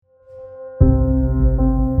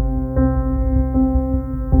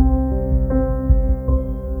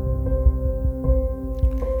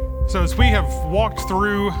So as we have walked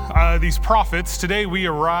through these prophets, today we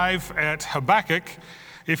arrive at Habakkuk.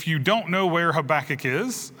 If you don't know where Habakkuk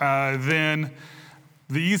is, then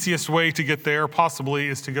the easiest way to get there possibly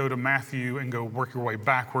is to go to Matthew and go work your way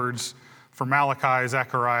backwards for Malachi,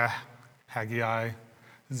 Zechariah, Haggai,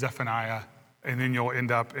 Zephaniah, and then you'll end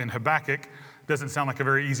up in Habakkuk. Doesn't sound like a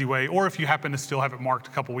very easy way. Or if you happen to still have it marked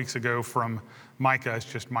a couple weeks ago from Micah,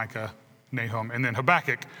 it's just Micah, Nahum, and then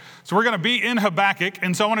Habakkuk. So we're going to be in Habakkuk,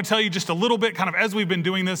 and so I want to tell you just a little bit, kind of as we've been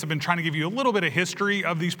doing this, I've been trying to give you a little bit of history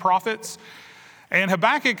of these prophets. And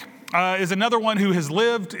Habakkuk is another one who has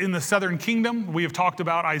lived in the southern kingdom. We have talked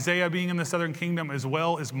about Isaiah being in the southern kingdom as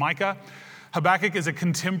well as Micah. Habakkuk is a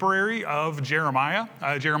contemporary of Jeremiah.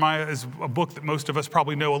 Jeremiah is a book that most of us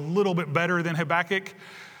probably know a little bit better than Habakkuk.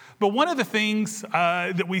 But one of the things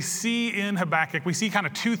that we see in Habakkuk, we see kind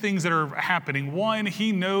of two things that are happening. One,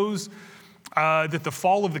 he knows that the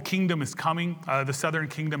fall of the kingdom is coming. The southern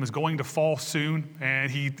kingdom is going to fall soon,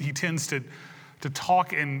 and he tends to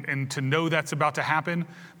talk and to know that's about to happen.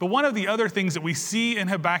 But one of the other things that we see in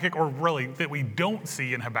Habakkuk, or really that we don't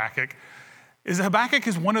see in Habakkuk, is that Habakkuk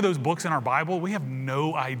is one of those books in our Bible, we have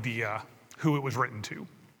no idea who it was written to.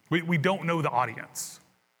 We don't know the audience.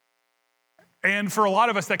 And for a lot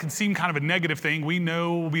of us, that can seem kind of a negative thing. We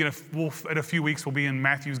know in a few weeks, we'll be in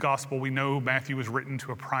Matthew's gospel. We know Matthew was written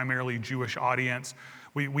to a primarily Jewish audience.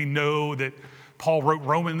 We know that Paul wrote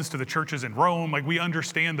Romans to the churches in Rome. Like, we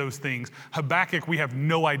understand those things. Habakkuk, we have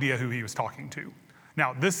no idea who he was talking to.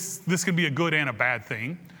 Now, this can be a good and a bad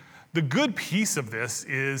thing. The good piece of this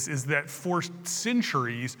is that for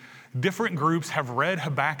centuries, different groups have read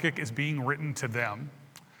Habakkuk as being written to them.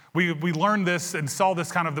 We learned this and saw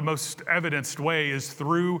this kind of the most evidenced way is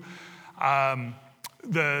through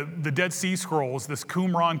the Dead Sea Scrolls, this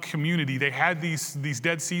Qumran community. They had these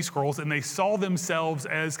Dead Sea Scrolls, and they saw themselves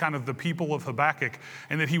as kind of the people of Habakkuk,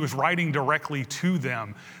 and that he was writing directly to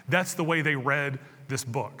them. That's the way they read this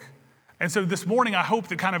book. And so this morning, I hope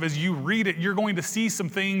that kind of as you read it, you're going to see some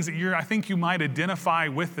things that I think you might identify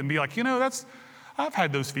with and be like, I've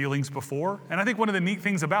had those feelings before. And I think one of the neat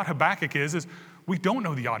things about Habakkuk is we don't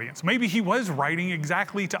know the audience. Maybe he was writing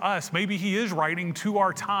exactly to us. Maybe he is writing to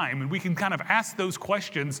our time, and we can kind of ask those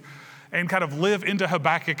questions and kind of live into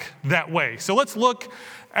Habakkuk that way. So let's look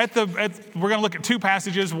we're going to look at two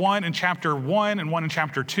passages, one in chapter 1 and one in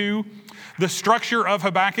chapter 2. The structure of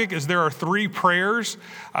Habakkuk is there are three prayers.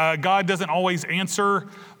 God doesn't always answer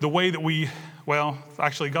the way that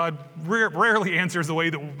God rarely answers the way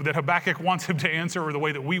that Habakkuk wants him to answer or the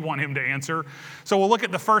way that we want him to answer. So we'll look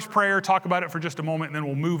at the first prayer, talk about it for just a moment, and then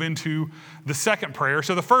we'll move into the second prayer.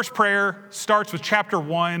 So the first prayer starts with chapter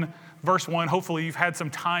 1, verse 1. Hopefully you've had some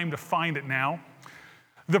time to find it now.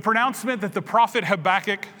 The pronouncement that the prophet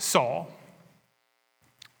Habakkuk saw.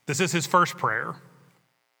 This is his first prayer.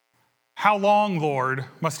 How long, Lord,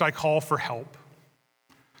 must I call for help,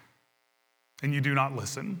 and you do not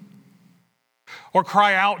listen? Or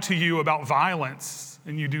cry out to you about violence,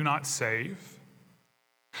 and you do not save?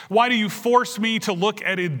 Why do you force me to look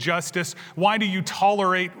at injustice? Why do you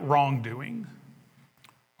tolerate wrongdoing?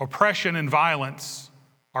 Oppression and violence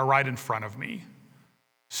are right in front of me.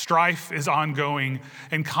 Strife is ongoing,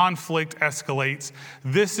 and conflict escalates.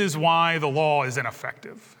 This is why the law is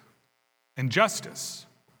ineffective, and justice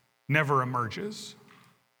never emerges.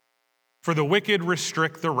 For the wicked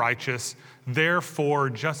restrict the righteous, therefore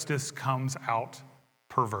justice comes out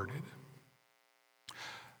perverted.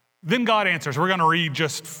 Then God answers. We're going to read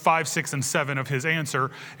just 5, 6, and 7 of his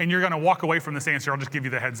answer, and you're going to walk away from this answer. I'll just give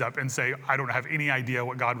you the heads up and say, I don't have any idea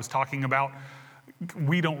what God was talking about.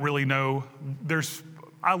 We don't really know.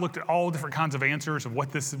 I looked at all different kinds of answers of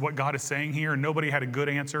what God is saying here, and nobody had a good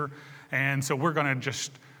answer. And so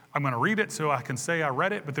I'm going to read it so I can say I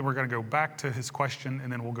read it, but then we're going to go back to his question,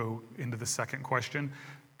 and then we'll go into the second question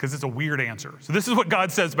because it's a weird answer. So this is what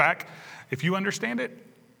God says back. If you understand it,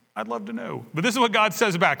 I'd love to know. But this is what God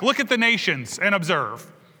says back. Look at the nations and observe.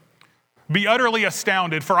 Be utterly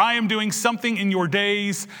astounded, for I am doing something in your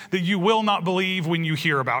days that you will not believe when you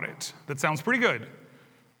hear about it. That sounds pretty good.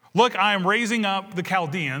 Look, I am raising up the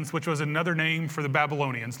Chaldeans, which was another name for the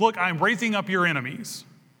Babylonians. Look, I am raising up your enemies.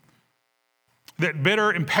 That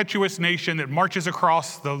bitter, impetuous nation that marches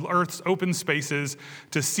across the earth's open spaces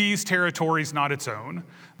to seize territories not its own.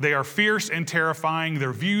 They are fierce and terrifying.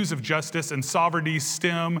 Their views of justice and sovereignty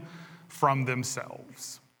stem from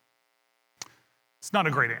themselves. It's not a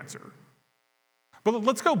great answer. But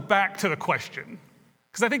let's go back to the question,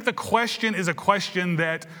 because I think the question is a question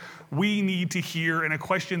that we need to hear and a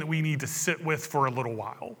question that we need to sit with for a little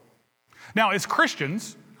while. Now, as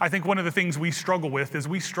Christians, I think one of the things we struggle with is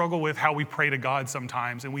we struggle with how we pray to God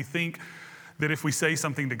sometimes, and we think that if we say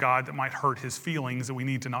something to God that might hurt his feelings, that we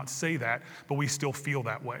need to not say that, but we still feel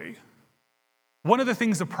that way. One of the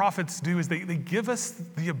things the prophets do is they give us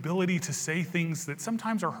the ability to say things that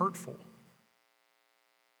sometimes are hurtful.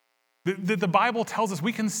 The Bible tells us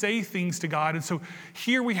we can say things to God. And so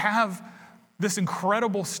here we have this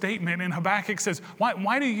incredible statement, and Habakkuk says,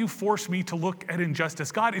 why do you force me to look at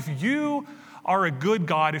injustice? God, if you are a good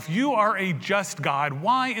God, if you are a just God,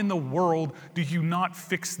 why in the world do you not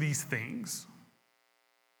fix these things?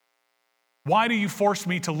 Why do you force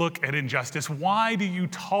me to look at injustice? Why do you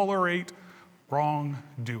tolerate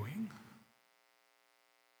wrongdoing?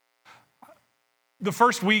 The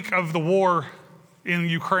first week of the war in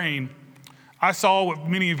Ukraine, I saw what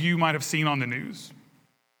many of you might have seen on the news.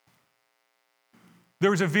 There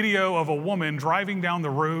was a video of a woman driving down the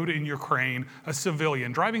road in Ukraine, a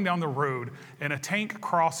civilian driving down the road, and a tank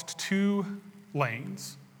crossed 2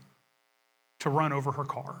 lanes to run over her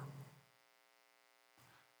car.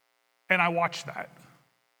 And I watched that.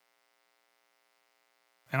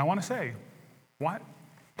 And I want to say,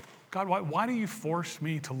 God, why do you force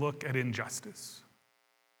me to look at injustice?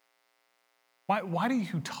 Why do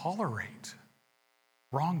you tolerate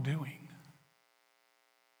wrongdoing?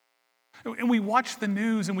 And we watch the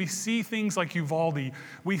news and we see things like Uvalde.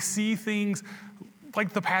 We see things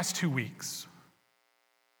like the past 2 weeks.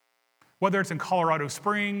 Whether it's in Colorado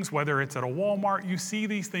Springs, whether it's at a Walmart, you see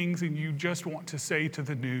these things and you just want to say to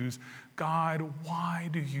the news, God, why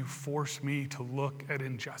do you force me to look at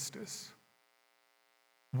injustice?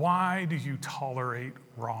 Why do you tolerate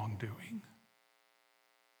wrongdoing?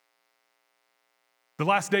 The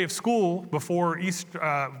last day of school before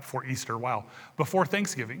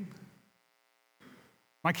Thanksgiving,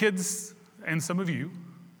 my kids and some of you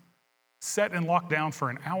sat in lockdown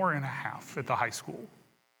for an hour and a half at the high school.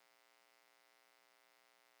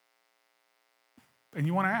 And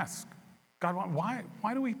you want to ask, God, why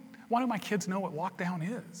do my kids know what lockdown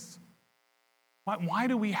is? Why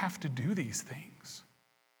do we have to do these things?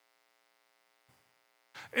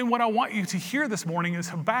 And what I want you to hear this morning is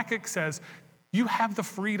Habakkuk says, you have the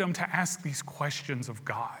freedom to ask these questions of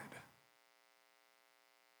God.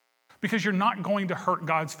 Because you're not going to hurt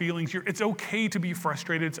God's feelings. It's okay to be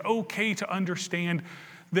frustrated. It's okay to understand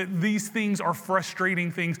that these things are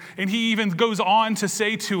frustrating things. And he even goes on to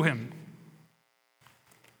say to him,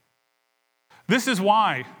 this is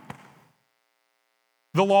why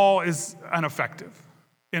the law is ineffective.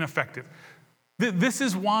 This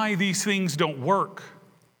is why these things don't work.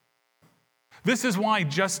 This is why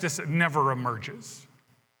justice never emerges.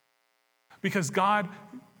 Because God,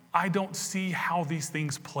 I don't see how these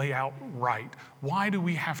things play out right. Why do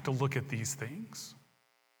we have to look at these things?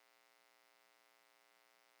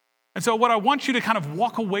 And so what I want you to kind of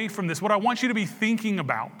walk away from this, what I want you to be thinking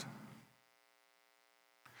about,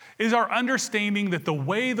 is our understanding that the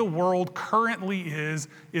way the world currently is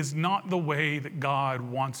not the way that God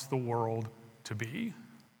wants the world to be.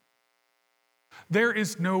 There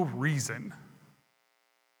is no reason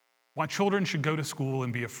why children should go to school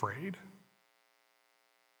and be afraid.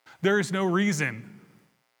 There is no reason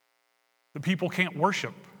that people can't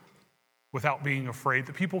worship without being afraid,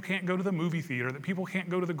 that people can't go to the movie theater, that people can't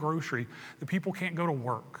go to the grocery, that people can't go to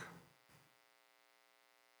work.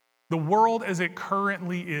 The world as it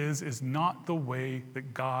currently is not the way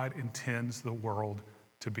that God intends the world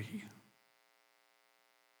to be.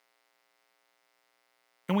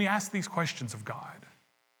 And we ask these questions of God.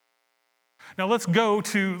 Now let's go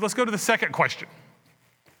to the second question.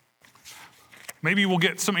 Maybe we'll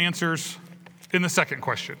get some answers in the second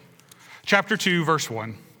question. Chapter 2, verse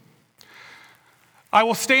 1. I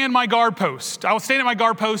will stand my guard post. I will stand at my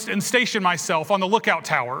guard post and station myself on the lookout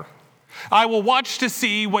tower. I will watch to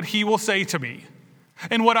see what he will say to me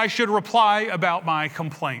and what I should reply about my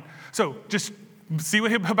complaint. So just see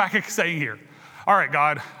what Habakkuk is saying here. All right,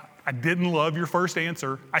 God, I didn't love your first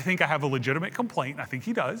answer. I think I have a legitimate complaint. I think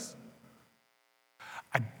he does.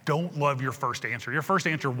 I don't love your first answer. Your first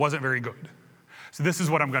answer wasn't very good. So this is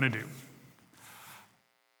what I'm going to do.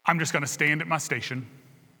 I'm just going to stand at my station.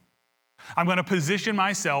 I'm going to position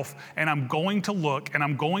myself, and I'm going to look, and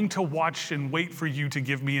I'm going to watch and wait for you to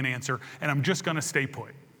give me an answer, and I'm just going to stay put.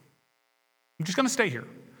 I'm just going to stay here.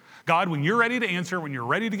 God, when you're ready to answer, when you're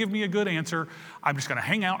ready to give me a good answer, I'm just going to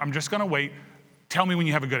hang out. I'm just going to wait. Tell me when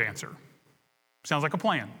you have a good answer. Sounds like a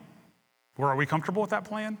plan. Are we comfortable with that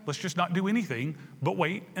plan? Let's just not do anything but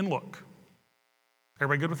wait and look.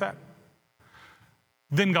 Everybody good with that?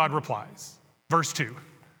 Then God replies. Verse 2.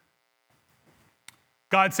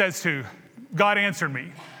 God answered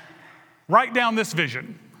me, write down this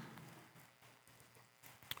vision.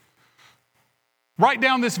 Write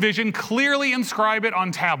down this vision, clearly inscribe it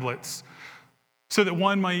on tablets. so that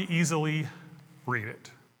one may easily read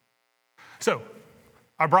it. So,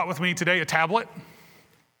 I brought with me today a tablet.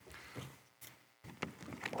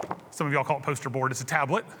 Some of y'all call it poster board. It's a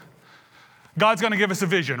tablet. God's going to give us a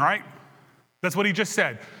vision, right? That's what he just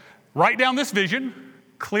said. Write down this vision,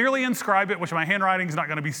 clearly inscribe it, which my handwriting is not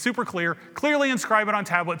going to be super clear. Clearly inscribe it on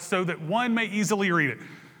tablets so that one may easily read it.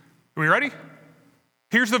 Are we ready?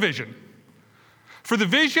 Here's the vision. For the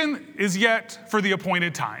vision is yet for the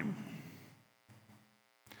appointed time.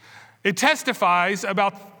 It testifies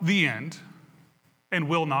about the end and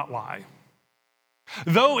will not lie.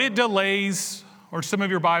 Though it delays, or some of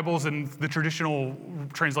your Bibles and the traditional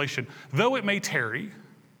translation, though it may tarry,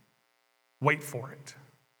 wait for it,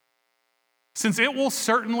 since it will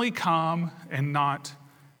certainly come and not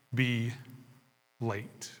be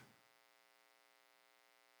late.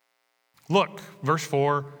 Look, verse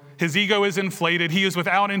 4, his ego is inflated, he is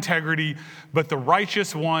without integrity, but the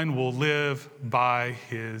righteous one will live by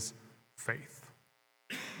his faith.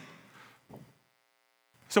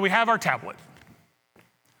 So we have our tablet.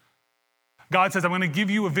 God says, I'm going to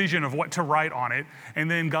give you a vision of what to write on it,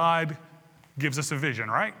 and then God gives us a vision,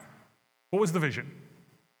 right? What was the vision?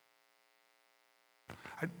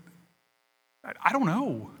 I don't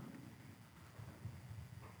know.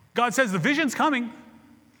 God says the vision's coming.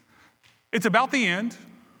 It's about the end.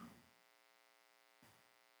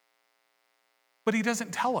 But he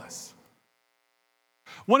doesn't tell us.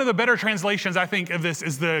 One of the better translations, I think, of this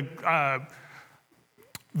is the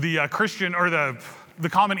Christian, or the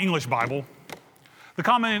Common English Bible. The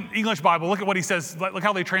Common English Bible, look at what he says. Look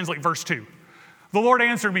how they translate verse 2. The Lord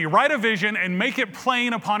answered me, write a vision and make it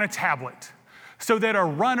plain upon a tablet so that a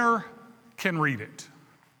runner can read it.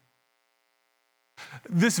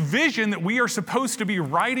 This vision that we are supposed to be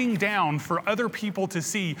writing down for other people to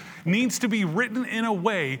see needs to be written in a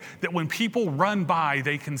way that when people run by,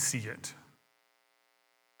 they can see it.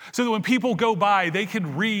 So that when people go by, they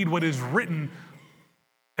can read what is written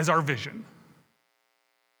as our vision.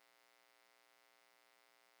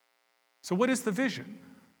 So what is the vision?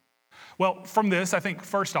 Well, from this, I think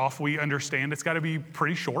first off, we understand it's got to be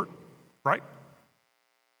pretty short, right?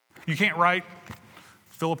 You can't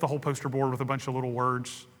fill up the whole poster board with a bunch of little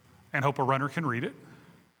words and hope a runner can read it.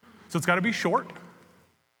 So it's got to be short.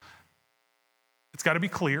 It's got to be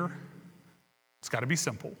clear. It's got to be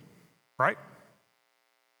simple, right?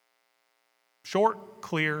 Short,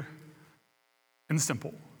 clear, and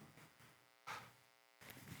simple.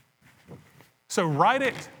 So write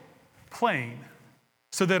it plain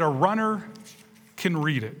so that a runner can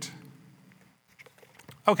read it.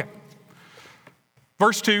 Okay.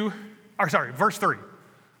 Verse 3.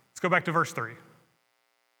 Let's go back to verse 3.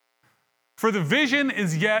 For the vision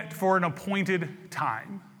is yet for an appointed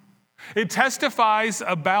time. It testifies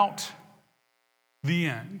about the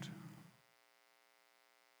end.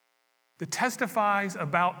 It testifies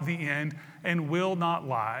about the end and will not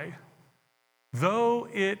lie. Though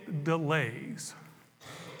it delays,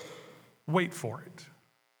 wait for it.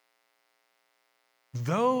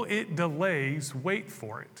 Though it delays, wait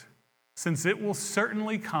for it, since it will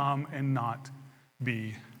certainly come and not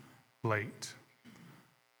be late.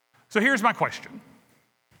 So here's my question.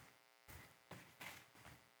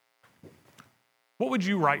 What would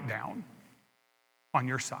you write down on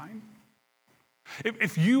your sign?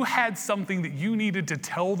 If you had something that you needed to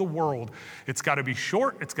tell the world, it's got to be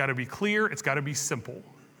short, it's got to be clear, it's got to be simple.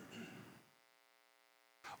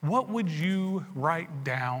 What would you write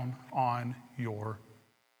down on your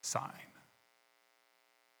sign?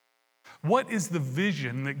 What is the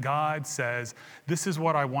vision that God says, this is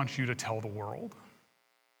what I want you to tell the world?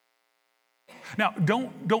 Now,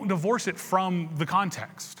 don't divorce it from the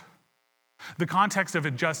context. The context of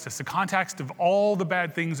injustice, the context of all the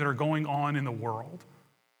bad things that are going on in the world.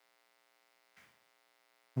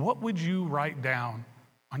 What would you write down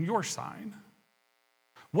on your sign?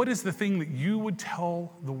 What is the thing that you would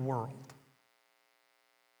tell the world?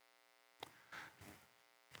 I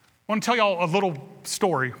want to tell y'all a little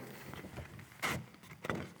story.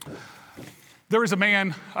 There was a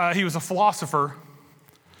man, he was a philosopher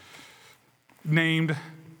named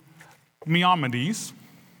Maimonides.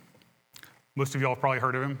 Most of y'all have probably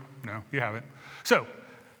heard of him. No, you haven't. So,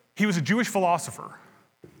 he was a Jewish philosopher.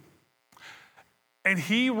 And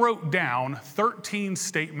he wrote down 13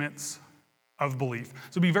 statements of belief.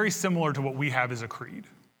 So it'd be very similar to what we have as a creed.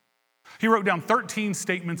 He wrote down 13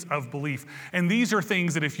 statements of belief. And these are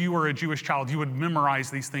things that if you were a Jewish child, you would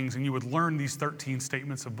memorize these things and you would learn these 13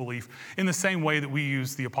 statements of belief in the same way that we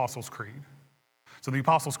use the Apostles' Creed. So the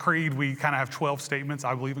Apostles' Creed, we kind of have 12 statements.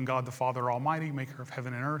 I believe in God the Father Almighty, maker of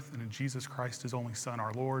heaven and earth, and in Jesus Christ, his only Son,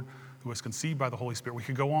 our Lord, who was conceived by the Holy Spirit. We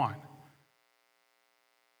could go on.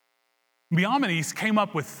 Maimonides came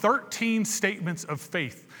up with 13 statements of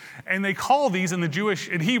faith. And they call these in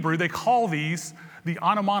Hebrew, they call these the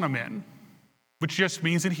Anomonomen, which just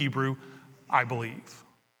means in Hebrew, I believe.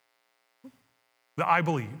 The I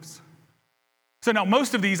believes. So now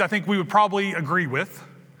most of these I think we would probably agree with.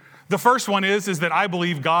 The first one is that I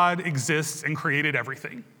believe God exists and created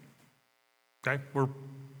everything. Okay,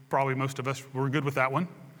 most of us, we're good with that one.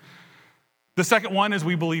 The second one is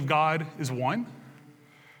we believe God is one.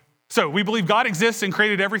 So we believe God exists and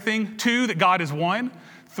created everything. 2, that God is one.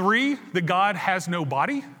 3, that God has no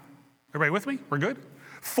body. Everybody with me? We're good.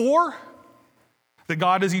 4, that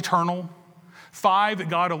God is eternal. 5, that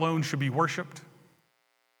God alone should be worshiped.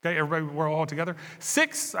 Okay, everybody, we're all together.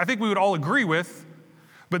 6, I think we would all agree with,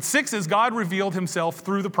 but 6 is God revealed himself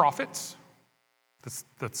through the prophets.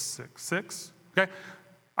 That's 6. 6, okay?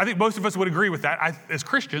 I think most of us would agree with that. As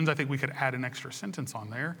Christians, I think we could add an extra sentence on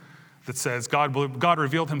there that says God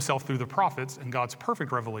revealed himself through the prophets, and God's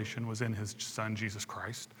perfect revelation was in his son, Jesus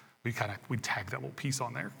Christ. We tag that little piece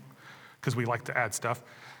on there because we like to add stuff.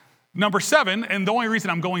 Number 7, and the only reason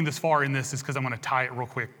I'm going this far in this is because I'm going to tie it real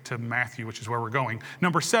quick to Matthew, which is where we're going.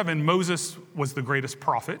 Number 7, Moses was the greatest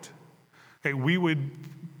prophet. Okay,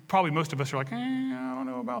 probably most of us are like, I don't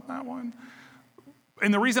know about that one.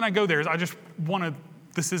 And the reason I go there is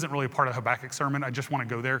this isn't really a part of Habakkuk's sermon. I just want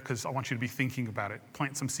to go there because I want you to be thinking about it.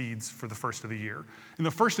 Plant some seeds for the first of the year. In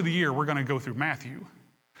the first of the year, we're going to go through Matthew.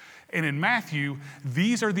 And in Matthew,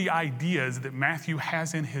 these are the ideas that Matthew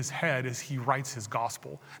has in his head as he writes his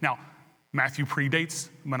gospel. Now, Matthew predates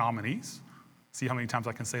Maimonides. See how many times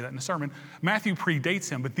I can say that in a sermon. Matthew predates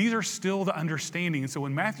him, but these are still the understanding. And so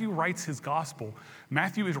when Matthew writes his gospel,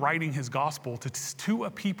 Matthew is writing his gospel to a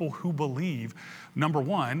people who believe, number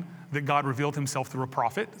 1, that God revealed himself through a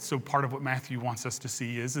prophet. So part of what Matthew wants us to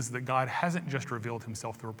see is that God hasn't just revealed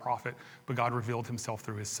himself through a prophet, but God revealed himself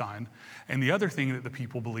through his son. And the other thing that the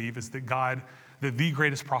people believe is that the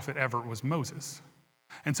greatest prophet ever was Moses.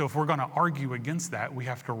 And so if we're going to argue against that, we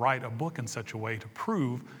have to write a book in such a way to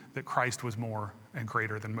prove that Christ was more and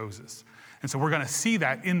greater than Moses. And so we're going to see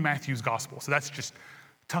that in Matthew's gospel. So that's just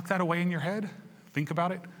tuck that away in your head. Think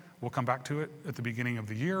about it. We'll come back to it at the beginning of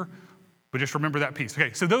the year. But just remember that piece.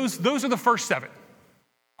 Okay, so those are the first 7.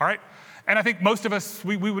 All right? And I think most of us,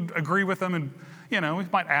 we would agree with them. And, we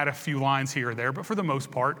might add a few lines here or there, but for the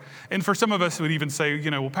most part. And for some of us, would even say,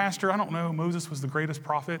 well, Pastor, I don't know, Moses was the greatest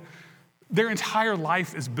prophet. Their entire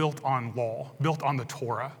life is built on law, built on the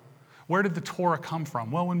Torah. Where did the Torah come from?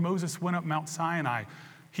 Well, when Moses went up Mount Sinai,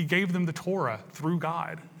 he gave them the Torah through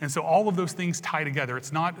God. And so all of those things tie together.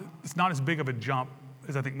 It's not as big of a jump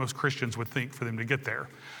as I think most Christians would think for them to get there.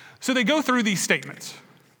 So they go through these statements.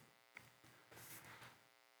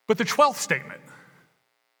 But the 12th statement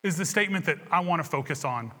is the statement that I want to focus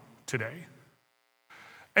on today.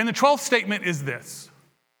 And the 12th statement is this: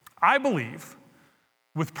 I believe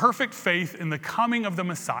with perfect faith in the coming of the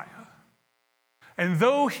Messiah. And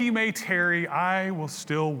though he may tarry, I will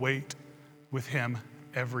still wait with him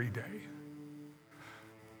every day.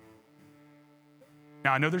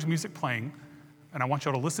 Now, I know there's music playing, and I want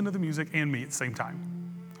y'all to listen to the music and me at the same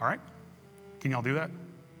time. All right? Can y'all do that?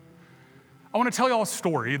 I want to tell y'all a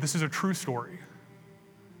story. This is a true story.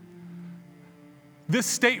 This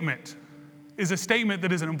statement is a statement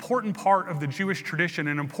that is an important part of the Jewish tradition,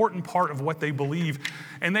 an important part of what they believe.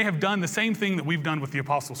 And they have done the same thing that we've done with the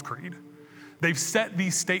Apostles' Creed. They've set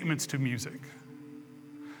these statements to music.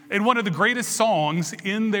 And one of the greatest songs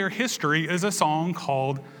in their history is a song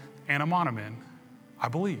called Anomonomen, I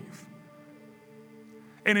believe.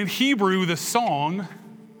 And in Hebrew, the song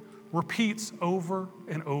repeats over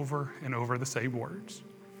and over and over the same words.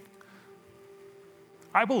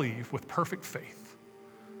 I believe with perfect faith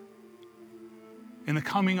in the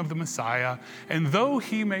coming of the Messiah, and though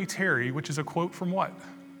he may tarry, which is a quote from what?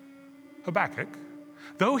 Habakkuk.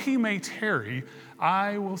 Though he may tarry,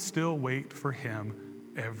 I will still wait for him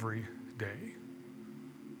every day.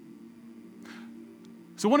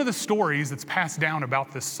 So one of the stories that's passed down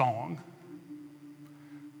about this song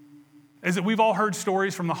is that we've all heard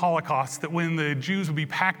stories from the Holocaust that when the Jews would be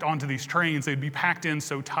packed onto these trains, they'd be packed in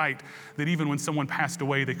so tight that even when someone passed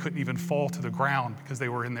away, they couldn't even fall to the ground because they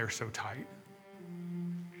were in there so tight.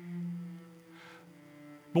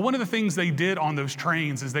 But one of the things they did on those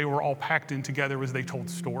trains as they were all packed in together was they told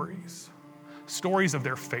stories of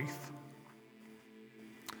their faith.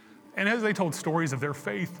 And as they told stories of their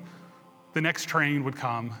faith, the next train would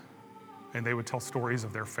come and they would tell stories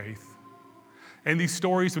of their faith. And these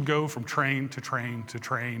stories would go from train to train to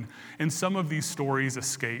train. And some of these stories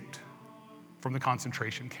escaped from the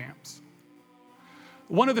concentration camps.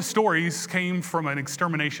 One of the stories came from an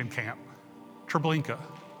extermination camp, Treblinka.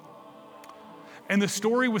 And the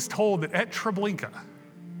story was told that at Treblinka,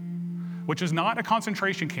 which is not a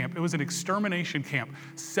concentration camp, it was an extermination camp,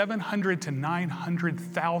 700 to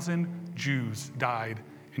 900,000 Jews died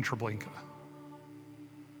in Treblinka.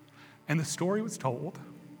 And the story was told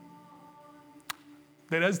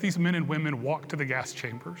that as these men and women walked to the gas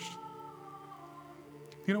chambers,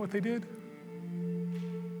 you know what they did?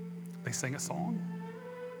 They sang a song.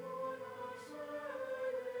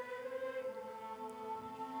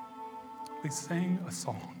 They sang a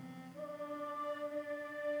song.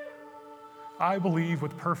 I believe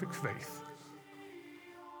with perfect faith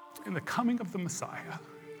in the coming of the Messiah.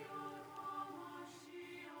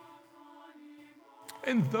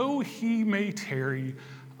 And though he may tarry,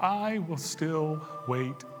 I will still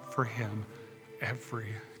wait for him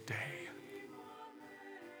every day.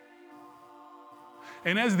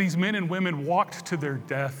 And as these men and women walked to their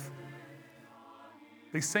death,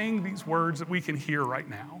 they sang these words that we can hear right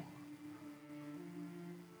now.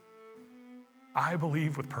 I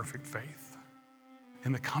believe with perfect faith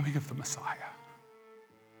in the coming of the Messiah.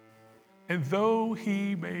 And though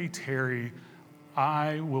he may tarry,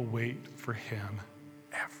 I will wait for him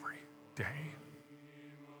every day.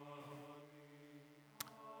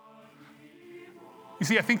 You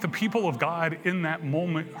see, I think the people of God in that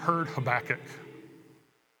moment heard Habakkuk.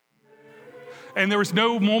 And there was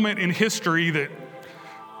no moment in history that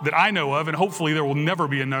I know of, and hopefully there will never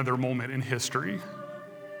be another moment in history,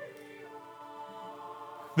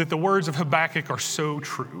 that the words of Habakkuk are so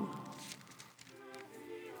true.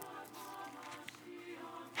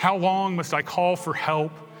 How long must I call for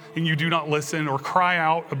help and you do not listen, or cry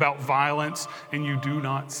out about violence and you do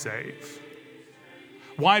not save?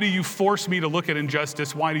 Why do you force me to look at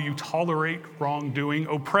injustice? Why do you tolerate wrongdoing?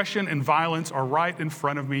 Oppression and violence are right in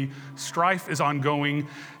front of me. Strife is ongoing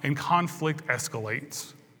and conflict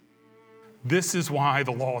escalates. This is why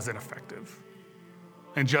the law is ineffective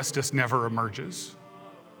and justice never emerges.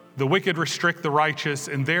 The wicked restrict the righteous,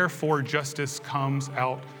 and therefore justice comes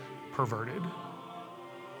out perverted.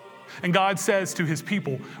 And God says to his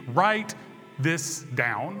people, write this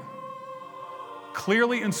down.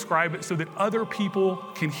 Clearly inscribe it so that other people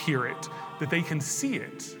can hear it, that they can see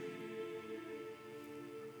it.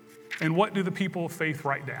 And what do the people of faith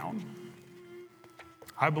write down?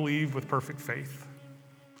 I believe with perfect faith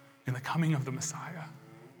in the coming of the Messiah.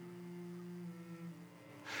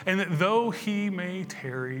 And that though he may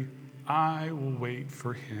tarry, I will wait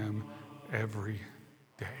for him every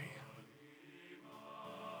day.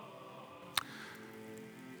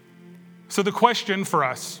 So the question for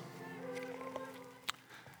us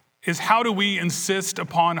is, how do we insist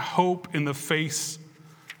upon hope in the face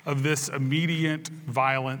of this immediate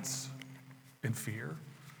violence and fear?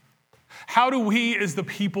 How do we, as the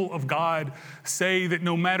people of God, say that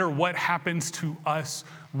no matter what happens to us,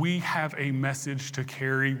 we have a message to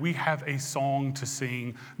carry, we have a song to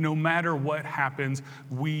sing? No matter what happens,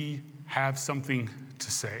 we have something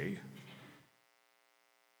to say.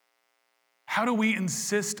 How do we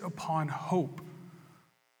insist upon hope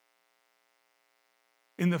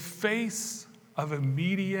in the face of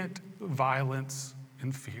immediate violence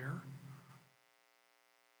and fear?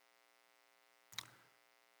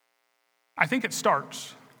 I think it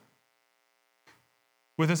starts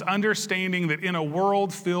with this understanding that in a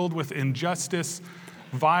world filled with injustice,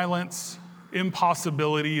 violence,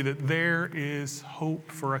 impossibility, that there is hope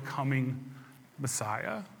for a coming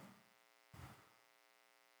Messiah.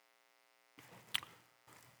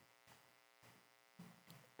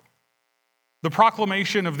 The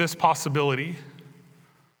proclamation of this possibility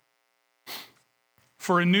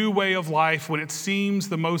for a new way of life when it seems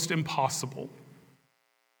the most impossible.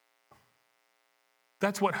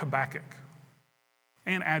 That's what Habakkuk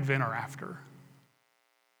and Advent are after.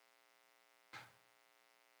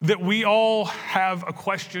 That we all have a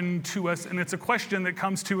question to us, and it's a question that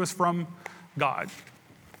comes to us from God.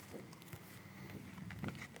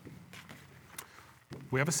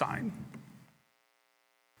 We have a sign.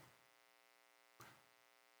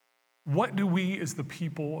 What do we as the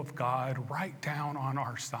people of God write down on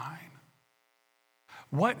our sign?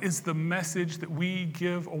 What is the message that we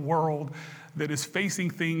give a world that is facing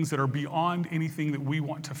things that are beyond anything that we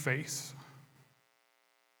want to face?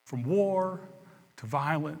 From war to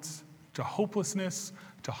violence to hopelessness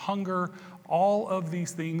to hunger, all of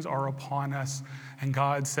these things are upon us. And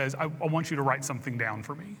God says, I want you to write something down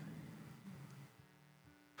for me.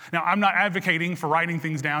 Now, I'm not advocating for writing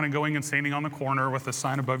things down and going and standing on the corner with a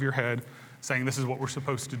sign above your head saying this is what we're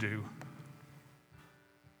supposed to do.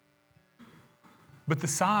 But the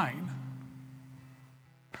sign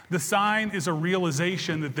is a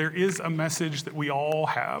realization that there is a message that we all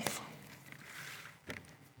have.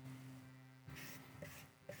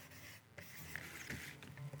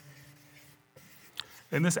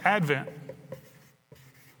 In this Advent,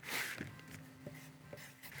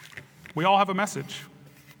 we all have a message.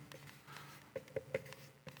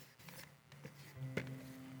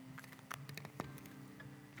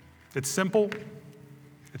 It's simple.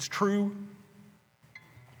 It's true.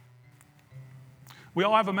 We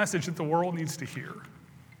all have a message that the world needs to hear.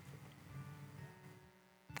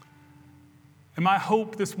 And my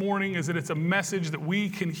hope this morning is that it's a message that we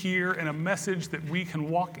can hear and a message that we can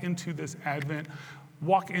walk into this Advent,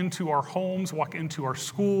 walk into our homes, walk into our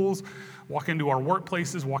schools, walk into our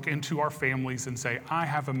workplaces, walk into our families and say, I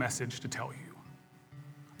have a message to tell you.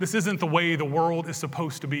 This isn't the way the world is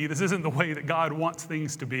supposed to be. This isn't the way that God wants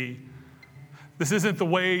things to be. This isn't the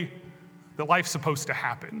way that life's supposed to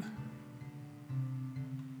happen.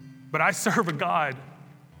 But I serve a God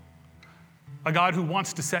who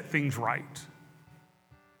wants to set things right,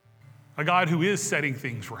 a God who is setting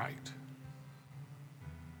things right.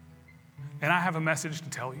 And I have a message to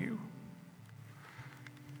tell you.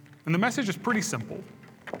 And the message is pretty simple.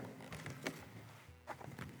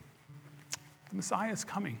 The Messiah is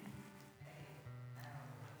coming.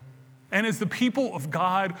 And as the people of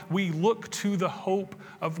God, we look to the hope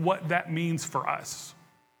of what that means for us.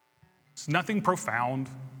 It's nothing profound,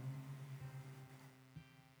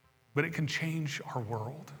 but it can change our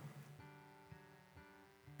world.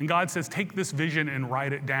 And God says, take this vision and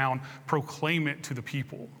write it down, proclaim it to the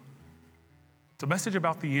people. It's a message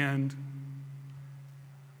about the end,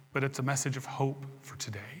 but it's a message of hope for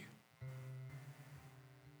today.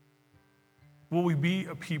 Will we be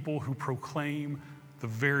a people who proclaim the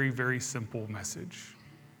very, very simple message?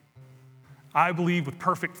 I believe with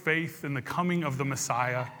perfect faith in the coming of the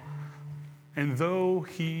Messiah, and though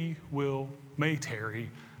he may tarry,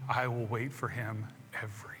 I will wait for him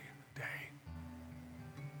every day.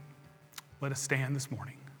 Let us stand this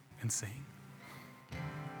morning and sing.